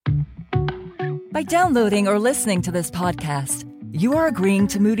By downloading or listening to this podcast, you are agreeing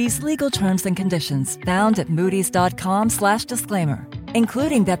to Moody's legal terms and conditions found at moodys.com/disclaimer,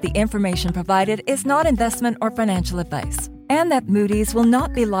 including that the information provided is not investment or financial advice, and that Moody's will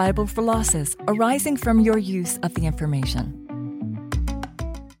not be liable for losses arising from your use of the information.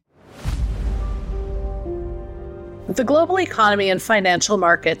 The global economy and financial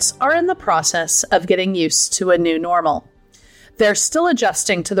markets are in the process of getting used to a new normal. They're still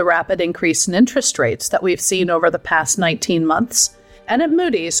adjusting to the rapid increase in interest rates that we've seen over the past 19 months. And at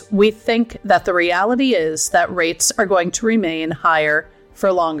Moody's, we think that the reality is that rates are going to remain higher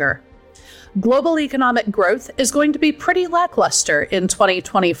for longer. Global economic growth is going to be pretty lackluster in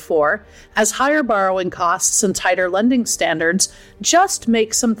 2024, as higher borrowing costs and tighter lending standards just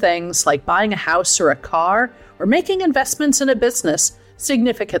make some things like buying a house or a car or making investments in a business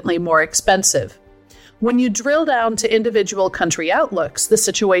significantly more expensive. When you drill down to individual country outlooks, the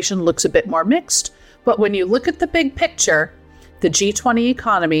situation looks a bit more mixed, but when you look at the big picture, the G20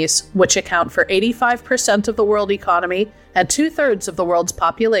 economies, which account for 85% of the world economy and 2/3 of the world's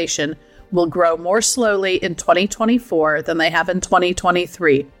population, will grow more slowly in 2024 than they have in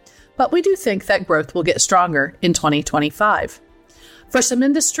 2023. But we do think that growth will get stronger in 2025. For some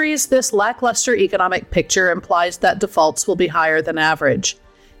industries, this lackluster economic picture implies that defaults will be higher than average.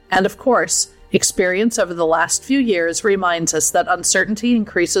 And of course, experience over the last few years reminds us that uncertainty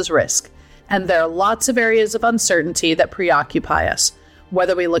increases risk, and there are lots of areas of uncertainty that preoccupy us,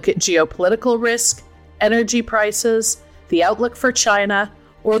 whether we look at geopolitical risk, energy prices, the outlook for China,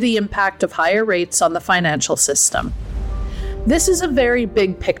 or the impact of higher rates on the financial system. This is a very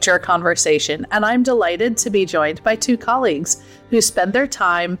big picture conversation, and I'm delighted to be joined by two colleagues who spend their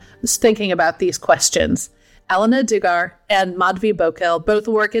time thinking about these questions. Elena Dugar and Madhvi Bokel both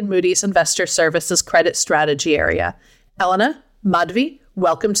work in Moody's Investor Services credit strategy area. Elena, Madhvi,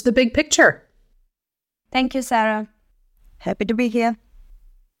 welcome to the big picture. Thank you, Sarah. Happy to be here.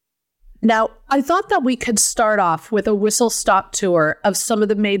 Now, I thought that we could start off with a whistle-stop tour of some of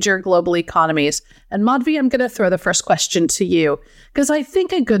the major global economies. And Madhvi, I'm going to throw the first question to you, because I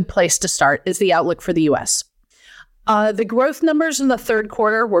think a good place to start is the outlook for the U.S. The growth numbers in the third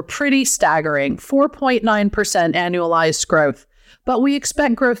quarter were pretty staggering, 4.9% annualized growth. But we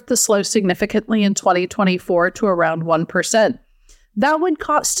expect growth to slow significantly in 2024 to around 1%. That would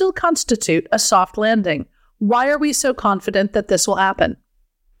still constitute a soft landing. Why are we so confident that this will happen?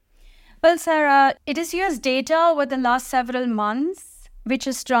 Well, Sarah, it is US data over the last several months, which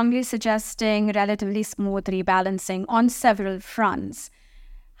is strongly suggesting relatively smooth rebalancing on several fronts.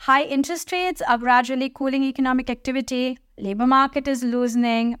 High interest rates are gradually cooling economic activity. Labor market is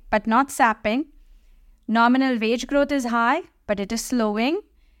loosening, but not sapping. Nominal wage growth is high, but it is slowing.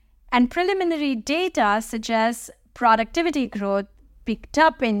 And preliminary data suggests productivity growth picked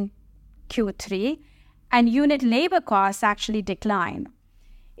up in Q3, and unit labor costs actually decline.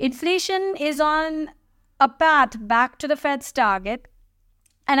 Inflation is on a path back to the Fed's target.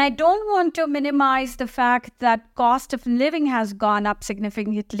 And I don't want to minimize the fact that cost of living has gone up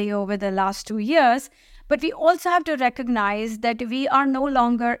significantly over the last 2 years, but we also have to recognize that we are no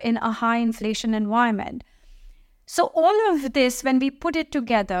longer in a high inflation environment. So all of this, when we put it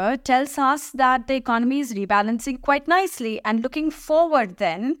together, tells us that the economy is rebalancing quite nicely. And looking forward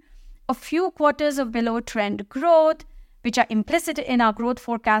then, a few quarters of below trend growth, which are implicit in our growth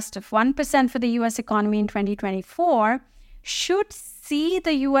forecast of 1% for the US economy in 2024, should see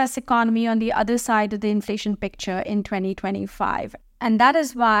the US economy on the other side of the inflation picture in 2025. And that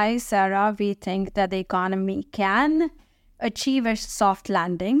is why, Sarah, we think that the economy can achieve a soft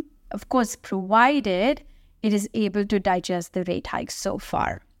landing, of course, provided it is able to digest the rate hikes so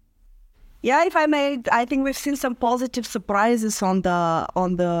far. Yeah, if I may, I think we've seen some positive surprises on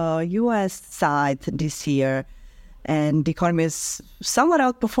the US side this year. And the economy has somewhat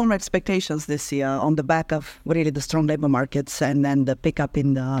outperformed expectations this year on the back of really the strong labor markets and then the pickup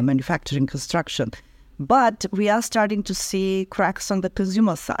in the manufacturing construction. But we are starting to see cracks on the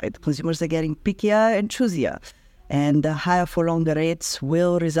consumer side. Consumers are getting pickier and choosier. And the higher for longer rates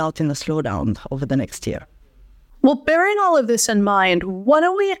will result in a slowdown over the next year. Well, bearing all of this in mind, what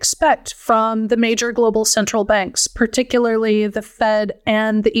do we expect from the major global central banks, particularly the Fed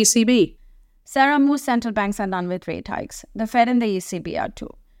and the ECB? Sarah, most central banks are done with rate hikes. The Fed and the ECB are too.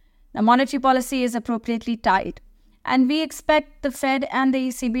 The monetary policy is appropriately tight, and we expect the Fed and the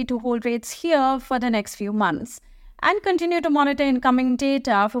ECB to hold rates here for the next few months and continue to monitor incoming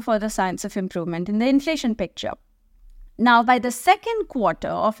data for further signs of improvement in the inflation picture. Now, by the second quarter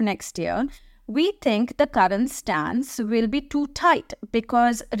of next year, we think the current stance will be too tight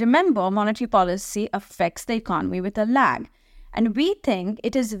because, remember, monetary policy affects the economy with a lag. And we think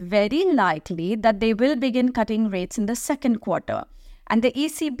it is very likely that they will begin cutting rates in the second quarter. And the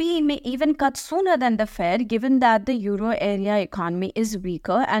ECB may even cut sooner than the Fed, given that the euro area economy is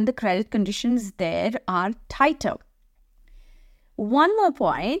weaker and the credit conditions there are tighter. One more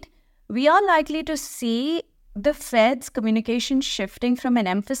point, we are likely to see the Fed's communication shifting from an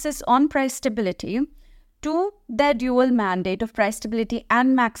emphasis on price stability to their dual mandate of price stability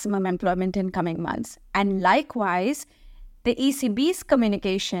and maximum employment in coming months. And likewise, the ECB's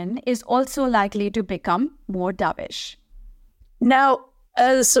communication is also likely to become more dovish. Now,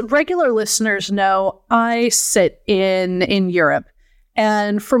 as regular listeners know, I sit in Europe.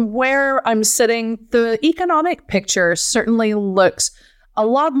 And from where I'm sitting, the economic picture certainly looks a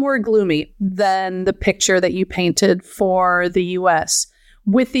lot more gloomy than the picture that you painted for the US,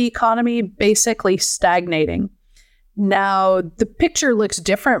 with the economy basically stagnating. Now, the picture looks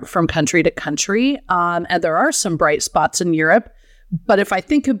different from country to country, and there are some bright spots in Europe. But if I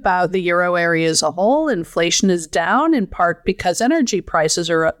think about the euro area as a whole, inflation is down in part because energy prices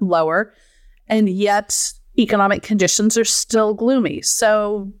are lower, and yet economic conditions are still gloomy.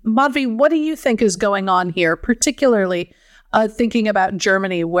 So, Madhvi, what do you think is going on here, particularly thinking about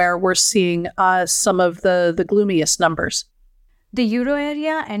Germany, where we're seeing some of the gloomiest numbers? The euro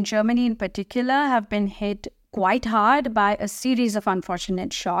area and Germany in particular have been hit quite hard by a series of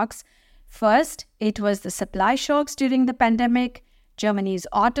unfortunate shocks. First, it was the supply shocks during the pandemic. Germany's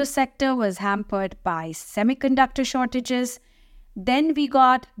auto sector was hampered by semiconductor shortages. Then we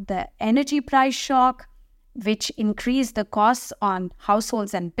got the energy price shock, which increased the costs on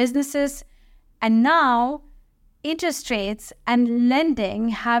households and businesses. And now, interest rates and lending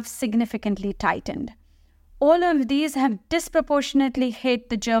have significantly tightened. All of these have disproportionately hit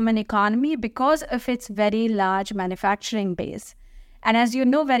the German economy because of its very large manufacturing base. And as you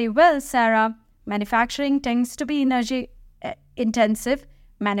know very well, Sarah, manufacturing tends to be energy intensive.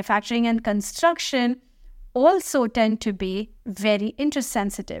 Manufacturing and construction also tend to be very interest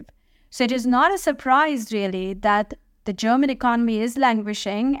sensitive. So it is not a surprise really that the German economy is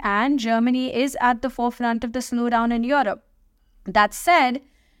languishing and Germany is at the forefront of the slowdown in Europe. That said,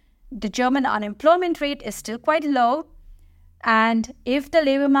 the German unemployment rate is still quite low. And if the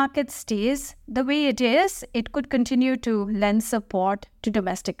labor market stays the way it is, it could continue to lend support to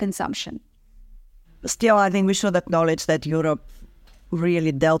domestic consumption. Still, I think we should acknowledge that Europe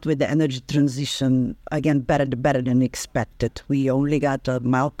really dealt with the energy transition, again, better than expected. We only got a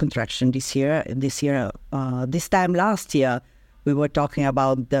mild contraction this year. This time last year, we were talking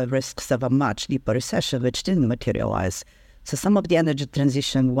about the risks of a much deeper recession, which didn't materialize. So some of the energy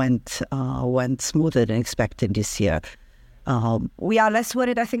transition went smoother than expected this year. We are less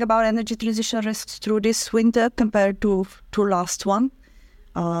worried, I think, about energy transition risks through this winter compared to last one.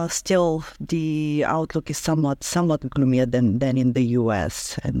 Still, the outlook is somewhat gloomier than in the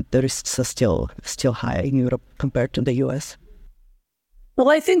US, and the risks are still high in Europe compared to the US. Well,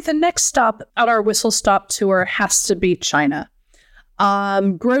 I think the next stop on our whistle-stop tour has to be China.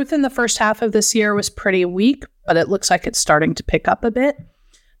 Growth in the first half of this year was pretty weak, but it looks like it's starting to pick up a bit.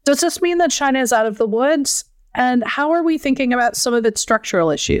 Does this mean that China is out of the woods? And how are we thinking about some of its structural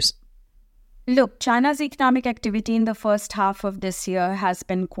issues? Look, China's economic activity in the first half of this year has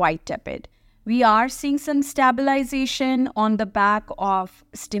been quite tepid. We are seeing some stabilization on the back of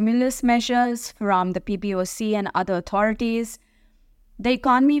stimulus measures from the PBOC and other authorities. The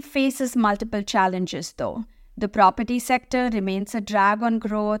economy faces multiple challenges, though. The property sector remains a drag on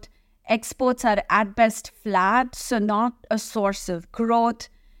growth. Exports are at best flat, so not a source of growth.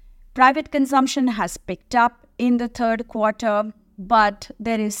 Private consumption has picked up in the third quarter, but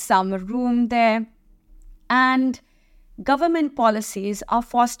there is some room there. And government policies are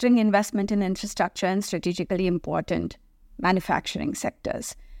fostering investment in infrastructure and strategically important manufacturing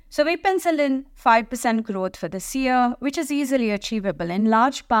sectors. So we pencil in 5% growth for this year, which is easily achievable in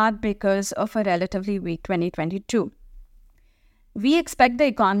large part because of a relatively weak 2022. We expect the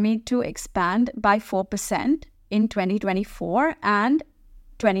economy to expand by 4% in 2024 and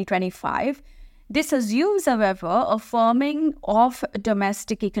 2025. This assumes, however, a firming of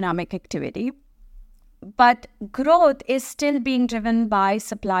domestic economic activity. But growth is still being driven by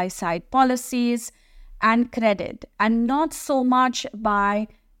supply-side policies and credit, and not so much by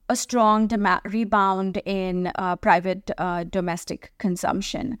a strong rebound in private domestic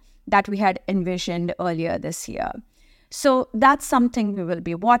consumption that we had envisioned earlier this year. So that's something we will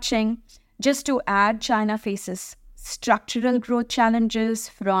be watching. Just to add, China faces structural growth challenges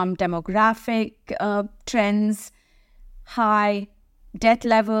from demographic trends, high debt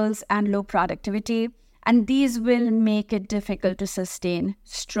levels, and low productivity. And these will make it difficult to sustain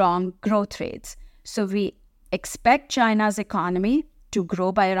strong growth rates. So we expect China's economy to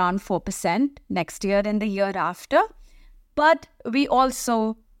grow by around 4% next year and the year after. But we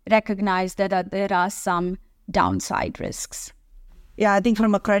also recognize that there are some downside risks. Yeah, I think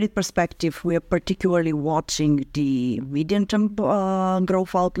from a credit perspective, we are particularly watching the medium-term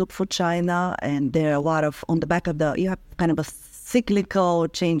growth outlook for China. And there are a lot of, on the back of you have kind of a cyclical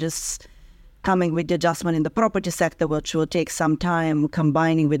changes coming with the adjustment in the property sector, which will take some time,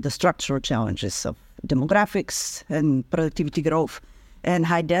 combining with the structural challenges of demographics and productivity growth and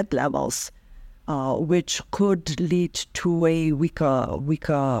high debt levels, which could lead to a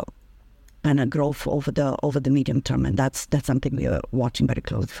weaker kind of growth over the medium term. And that's something we are watching very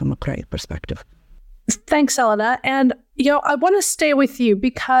closely from a credit perspective. Thanks, Elena. And, I want to stay with you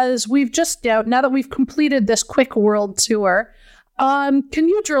because we've just, now that we've completed this quick world tour, can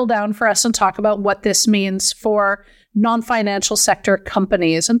you drill down for us and talk about what this means for non-financial sector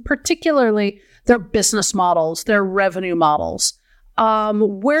companies, and particularly their business models, their revenue models?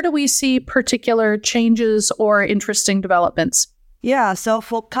 Where do we see particular changes or interesting developments? Yeah, so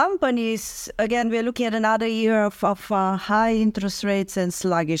for companies, again, we're looking at another year of high interest rates and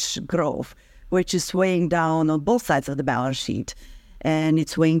sluggish growth, which is weighing down on both sides of the balance sheet. And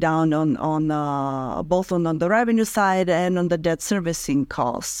it's weighing down on both on the revenue side and on the debt servicing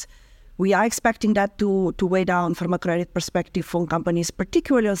costs. We are expecting that to weigh down from a credit perspective for companies,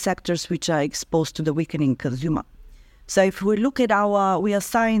 particularly on sectors which are exposed to the weakening consumer. So if we look at we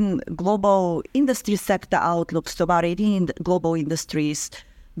assign global industry sector outlooks to about 18 global industries.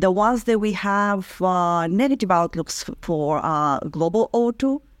 The ones that we have negative outlooks for are global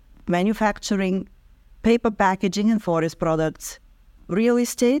auto, manufacturing, paper packaging and forest products, real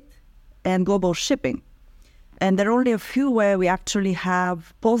estate, and global shipping. And there are only a few where we actually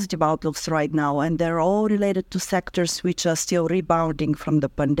have positive outlooks right now, and they're all related to sectors which are still rebounding from the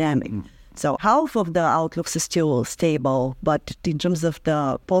pandemic. So half of the outlooks is still stable, but in terms of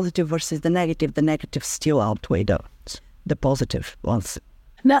the positive versus the negative still outweigh the positive ones.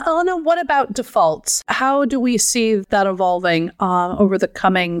 Now, Elena, what about defaults? How do we see that evolving over the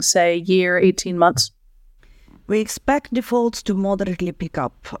coming, say, year, 18 months? We expect defaults to moderately pick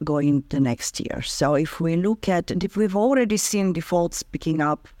up going into next year. So if we've already seen defaults picking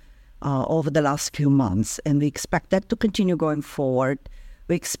up over the last few months, and we expect that to continue going forward.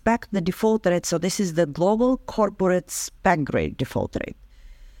 We expect the default rate, so this is the global corporate spec grade default rate.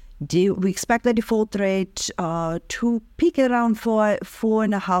 We expect the default rate to peak around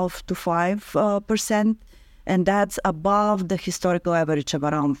 4.5% to 5%, and that's above the historical average of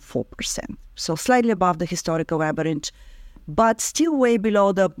around 4%. So slightly above the historical average, but still way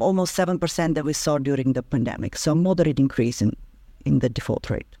below the almost 7% that we saw during the pandemic. So moderate increase in the default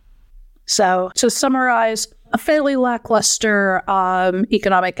rate. So to summarize, a fairly lackluster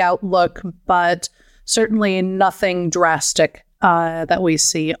economic outlook, but certainly nothing drastic that we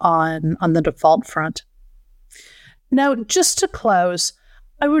see on the default front. Now, just to close,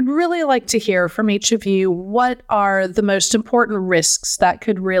 I would really like to hear from each of you what are the most important risks that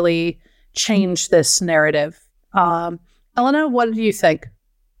could really change this narrative. Elena, what do you think?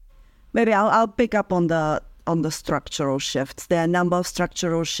 Maybe I'll pick up on the structural shifts. There are a number of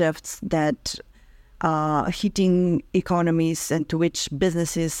structural shifts that are hitting economies and to which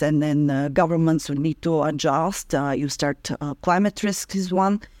businesses and then governments will need to adjust. Climate risk is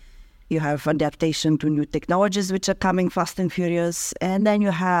one. You have adaptation to new technologies which are coming fast and furious. And then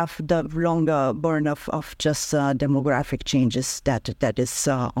you have the longer burn of just demographic changes that is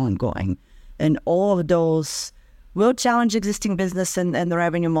ongoing. And all of those will challenge existing business and the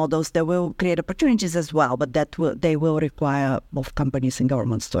revenue models. That will create opportunities as well, but they will require both companies and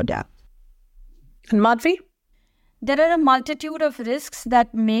governments to adapt. And Madhvi? There are a multitude of risks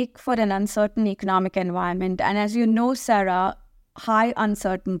that make for an uncertain economic environment. And as you know, Sarah, high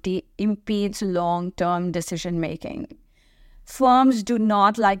uncertainty impedes long-term decision-making. Firms do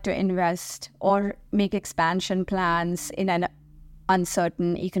not like to invest or make expansion plans in an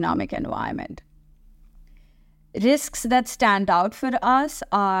uncertain economic environment. Risks that stand out for us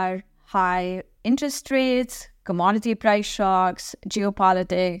are high interest rates, commodity price shocks,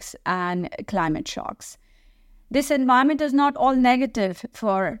 geopolitics, and climate shocks. This environment is not all negative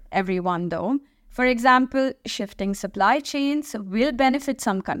for everyone, though. For example, shifting supply chains will benefit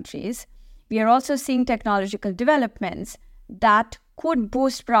some countries. We are also seeing technological developments that could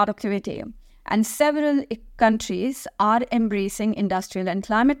boost productivity. And several countries are embracing industrial and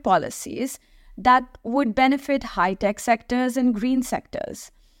climate policies that would benefit high-tech sectors and green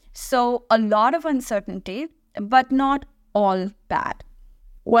sectors. So a lot of uncertainty, but not all bad.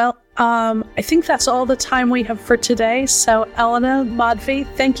 Well, I think that's all the time we have for today. So Elena, Madhvi,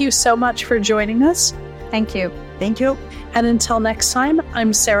 thank you so much for joining us. Thank you. Thank you. And until next time,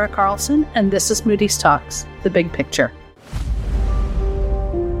 I'm Sarah Carlson, and this is Moody's Talks, The Big Picture.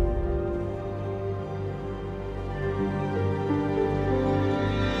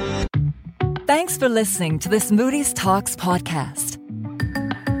 Thanks for listening to this Moody's Talks podcast.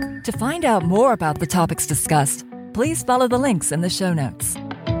 To find out more about the topics discussed, please follow the links in the show notes.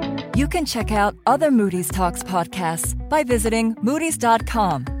 You can check out other Moody's Talks podcasts by visiting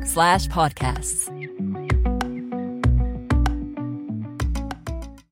moodys.com/podcasts.